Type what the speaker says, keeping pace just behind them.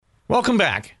Welcome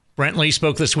back. Brent Lee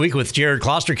spoke this week with Jared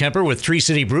Klosterkemper with Tree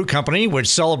City Brew Company, which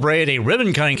celebrated a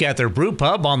ribbon cutting at their brew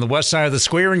pub on the west side of the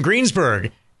square in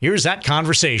Greensburg. Here's that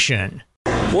conversation.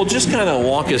 Well, just kind of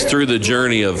walk us through the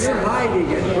journey of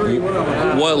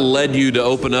what led you to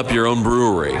open up your own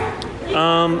brewery.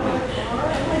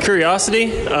 Curiosity,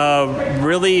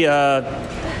 really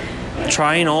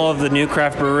trying all of the new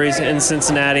craft breweries in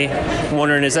Cincinnati,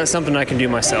 wondering, is that something I can do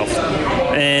myself?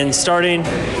 And starting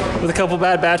with a couple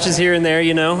bad batches here and there,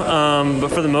 but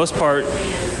for the most part,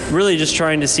 really just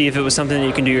trying to see if it was something that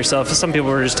you can do yourself. Some people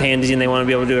are just handy and they want to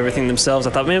be able to do everything themselves. I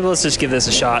thought, maybe let's just give this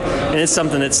a shot. And it's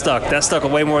something that stuck. That stuck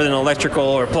way more than electrical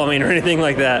or plumbing or anything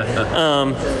like that.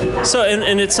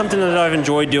 And it's something that I've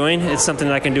enjoyed doing. It's something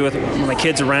that I can do with my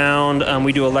kids around.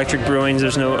 We do electric brewings.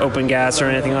 There's no open gas or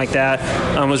anything like that.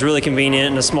 It was really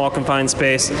convenient in a small confined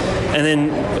space. And then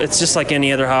it's just like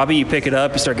any other hobby. You pick it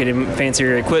up, you start getting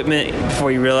fancier equipment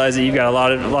before you realize that you've got a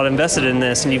lot invested in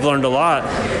this and you've learned a lot.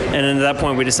 And then at that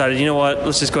point we decided, you know what,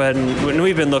 let's just go ahead and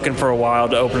we've been looking for a while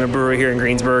to open a brewery here in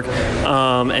Greensburg.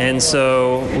 And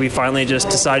so we finally just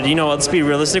decided, you know what, let's be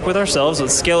realistic with ourselves.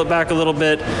 Let's scale it back a little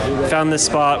bit. Found this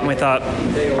spot and we thought,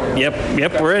 yep,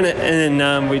 we're in it.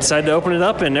 And we decided to open it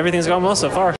up and everything's gone well so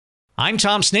far. I'm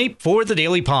Tom Snape for the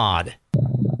Daily Pod.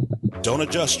 Don't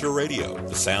adjust your radio.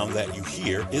 The sound that you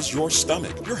hear is your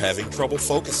stomach. You're having trouble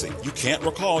focusing. You can't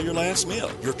recall your last meal.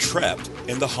 You're trapped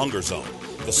in the hunger zone.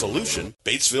 The solution,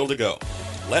 Batesville To Go.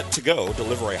 Let To Go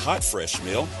deliver a hot, fresh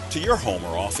meal to your home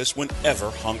or office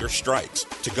whenever hunger strikes.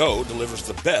 To Go delivers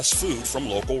the best food from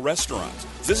local restaurants.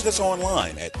 Visit us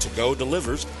online at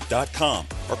togodelivers.com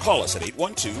or call us at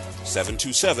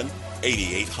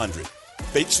 812-727-8800.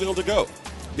 Batesville To Go.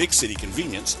 Big city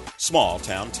convenience, small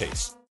town taste.